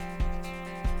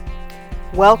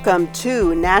Welcome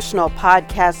to National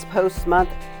Podcast Post Month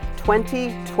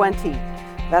 2020.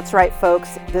 That's right,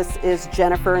 folks. This is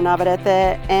Jennifer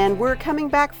Navarrete, and we're coming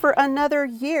back for another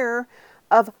year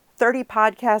of 30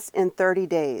 podcasts in 30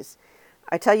 days.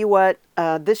 I tell you what,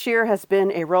 this year has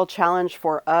been a real challenge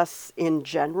for us in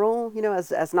general,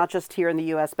 as not just here in the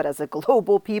U.S., but as a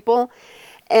global people.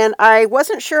 And I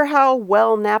wasn't sure how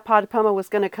well NaPodPoMo was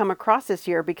going to come across this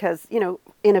year because,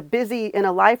 in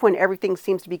a life when everything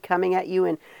seems to be coming at you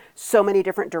in so many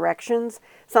different directions,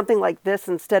 something like this,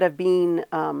 instead of being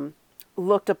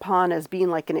looked upon as being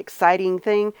like an exciting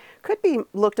thing, could be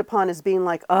looked upon as being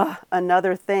like,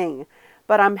 another thing.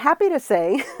 But I'm happy to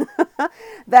say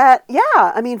that,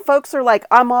 folks are like,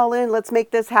 I'm all in, let's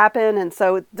make this happen. And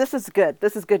so this is good.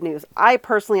 This is good news. I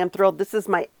personally am thrilled. This is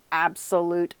my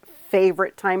absolute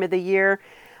favorite time of the year.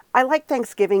 I like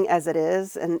Thanksgiving as it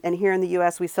is. And here in the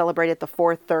U.S., we celebrate it the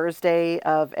fourth Thursday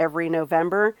of every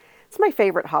November. It's my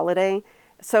favorite holiday.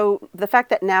 So the fact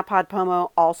that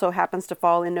NaPodPoMo also happens to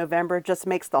fall in November just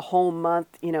makes the whole month,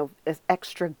 is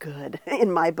extra good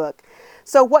in my book.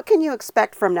 So what can you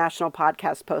expect from National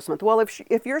Podcast Post Month? Well,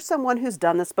 if you're someone who's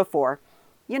done this before,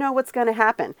 you know what's going to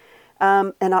happen.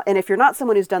 And if you're not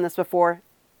someone who's done this before,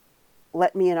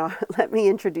 let me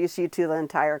introduce you to the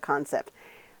entire concept.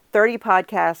 30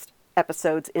 podcast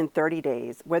episodes in 30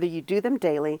 days, whether you do them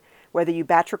daily, whether you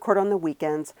batch record on the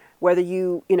weekends, whether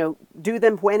you do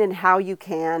them when and how you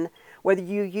can, whether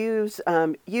you use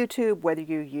YouTube, whether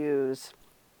you use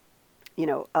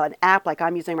an app like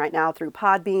I'm using right now through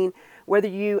Podbean, whether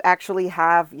you actually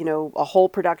have a whole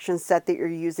production set that you're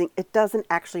using. It doesn't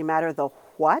actually matter the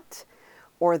what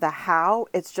or the how.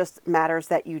 It just matters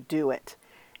that you do it.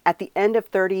 At the end of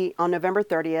 30, on November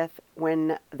 30th,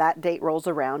 when that date rolls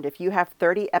around, if you have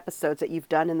 30 episodes that you've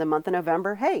done in the month of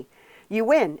November, hey, you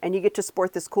win, and you get to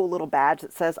sport this cool little badge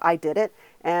that says I did it,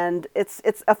 and it's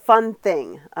a fun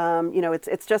thing.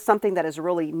 It's just something that is a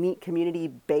really neat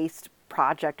community-based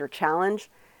project or challenge.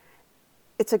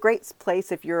 It's a great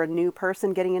place if you're a new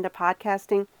person getting into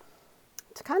podcasting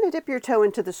to kind of dip your toe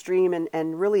into the stream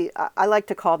and really, I like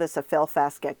to call this a fail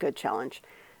fast, get good challenge,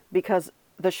 because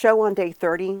the show on day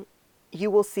 30,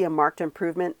 you will see a marked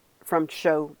improvement from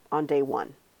show on day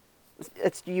 1.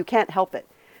 You can't help it.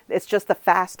 It's just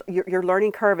your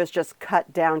learning curve is just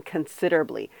cut down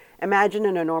considerably. Imagine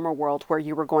in a normal world where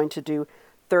you were going to do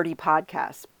 30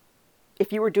 podcasts.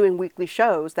 If you were doing weekly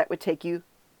shows, that would take you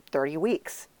 30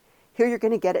 weeks. Here you're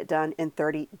going to get it done in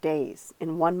 30 days,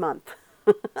 in 1 month.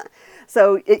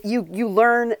 So you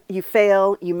learn, you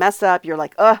fail, you mess up, you're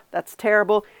like, that's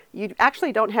terrible. You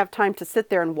actually don't have time to sit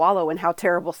there and wallow in how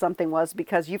terrible something was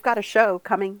because you've got a show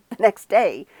coming the next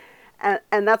day.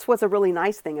 And that's what's a really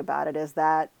nice thing about it is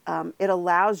that it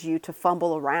allows you to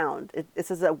fumble around.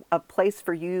 This is a place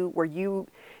for you where you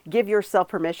give yourself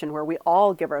permission, where we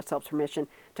all give ourselves permission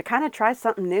to kind of try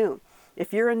something new.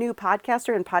 If you're a new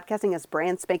podcaster and podcasting is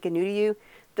brand spanking new to you,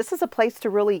 this is a place to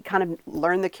really kind of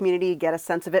learn the community, get a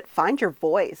sense of it, find your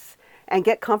voice, and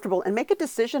get comfortable and make a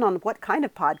decision on what kind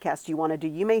of podcast you want to do.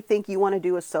 You may think you want to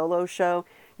do a solo show.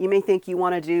 You may think you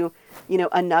want to do,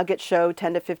 a nugget show,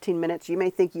 10 to 15 minutes. You may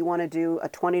think you want to do a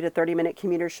 20 to 30 minute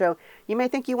commuter show. You may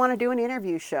think you want to do an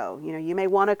interview show. You may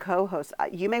want to co-host.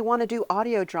 You may want to do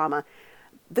audio drama.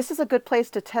 This is a good place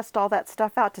to test all that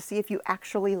stuff out to see if you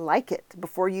actually like it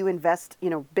before you invest,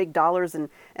 big dollars and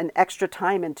extra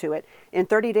time into it. In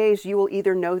 30 days, you will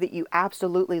either know that you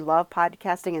absolutely love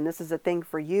podcasting and this is a thing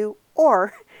for you,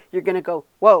 or you're going to go,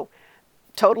 whoa,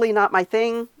 totally not my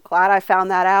thing. Glad I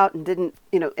found that out and didn't,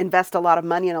 invest a lot of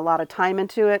money and a lot of time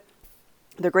into it.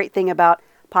 The great thing about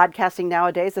podcasting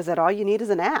nowadays is that all you need is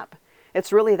an app.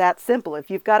 It's really that simple. If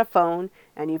you've got a phone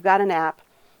and you've got an app,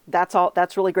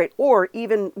 that's really great. Or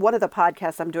even one of the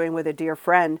podcasts I'm doing with a dear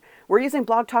friend, we're using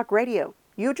Blog Talk Radio.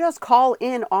 You just call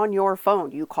in on your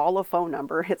phone. You call a phone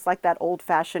number. It's like that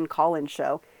old-fashioned call-in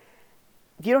show.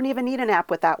 You don't even need an app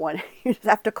with that one. You just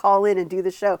have to call in and do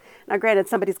the show. Now, granted,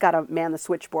 somebody's got to man the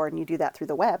switchboard and you do that through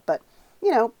the web, but,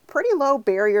 pretty low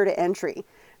barrier to entry.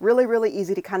 Really, really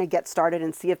easy to kind of get started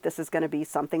and see if this is going to be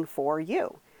something for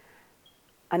you.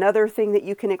 Another thing that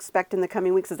you can expect in the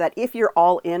coming weeks is that if you're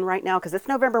all in right now, because it's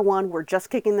November 1, we're just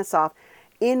kicking this off.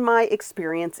 In my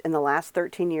experience in the last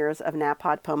 13 years of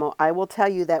NaPodPoMo, I will tell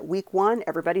you that week 1,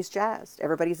 everybody's jazzed.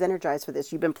 Everybody's energized for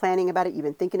this. You've been planning about it. You've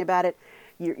been thinking about it.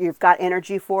 You've got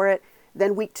energy for it.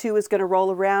 Then week 2 is going to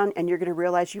roll around and you're going to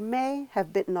realize you may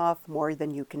have bitten off more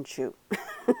than you can chew.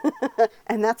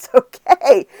 And that's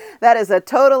okay. That is a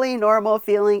totally normal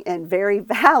feeling and very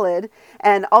valid.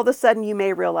 And all of a sudden you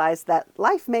may realize that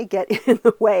life may get in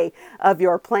the way of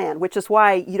your plan, which is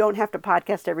why you don't have to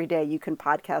podcast every day. You can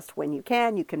podcast when you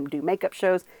can. You can do makeup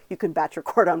shows. You can batch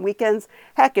record on weekends.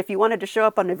 Heck, if you wanted to show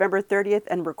up on November 30th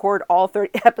and record all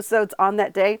 30 episodes on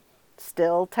that day,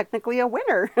 still technically a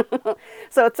winner.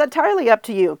 So it's entirely up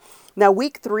to you. Now,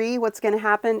 week 3, what's going to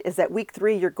happen is that week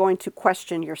 3, you're going to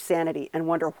question your sanity and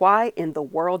wonder why in the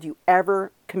world you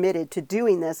ever committed to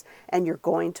doing this, and you're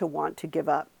going to want to give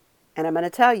up. And I'm going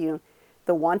to tell you,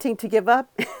 the wanting to give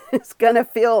up is going to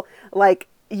feel like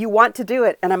you want to do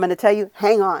it. And I'm going to tell you,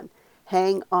 hang on,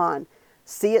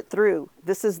 see it through.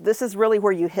 This is really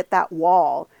where you hit that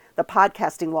wall, the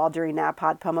podcasting wall during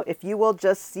NaPodPoMo. If you will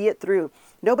just see it through.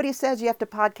 Nobody says you have to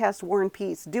podcast War and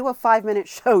Peace. Do a 5-minute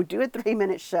show. Do a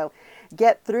 3-minute show.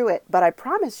 Get through it. But I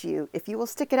promise you, if you will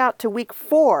stick it out to week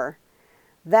 4,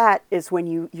 that is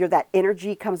when that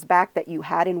energy comes back that you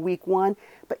had in week 1.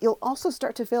 But you'll also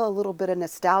start to feel a little bit of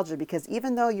nostalgia, because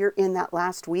even though you're in that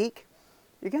last week,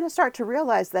 you're going to start to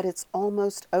realize that it's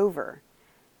almost over.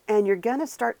 And you're going to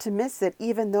start to miss it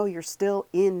even though you're still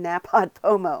in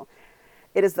NaPodPoMo.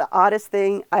 It is the oddest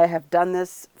thing. I have done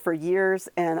this for years,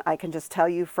 and I can just tell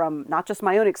you from not just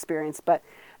my own experience, but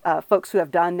folks who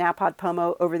have done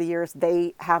NaPodPoMo over the years,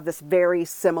 they have this very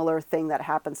similar thing that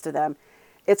happens to them.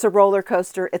 It's a roller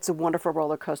coaster. It's a wonderful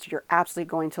roller coaster. You're absolutely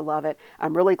going to love it.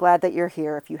 I'm really glad that you're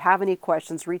here. If you have any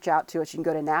questions, reach out to us. You can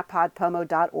go to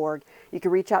NaPodPoMo.org. You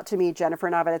can reach out to me, Jennifer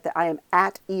Navarrete. I am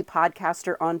at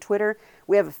ePodcaster on Twitter.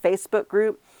 We have a Facebook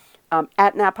group.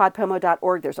 At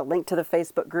NaPodPoMo.org, there's a link to the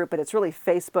Facebook group, but it's really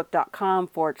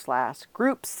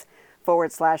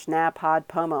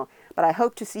facebook.com/groups/NaPodPoMo. But I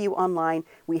hope to see you online.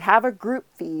 We have a group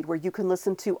feed where you can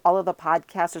listen to all of the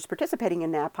podcasters participating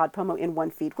in NaPodPoMo in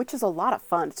one feed, which is a lot of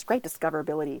fun. It's great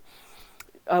discoverability,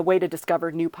 a way to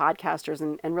discover new podcasters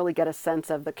and really get a sense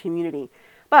of the community.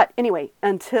 But anyway,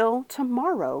 until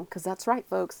tomorrow, because that's right,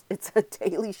 folks, it's a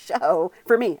daily show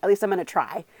for me. At least I'm going to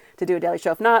try to do a daily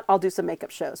show. If not, I'll do some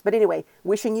makeup shows. But anyway,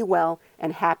 wishing you well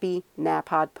and happy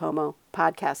NaPodPoMo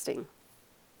podcasting.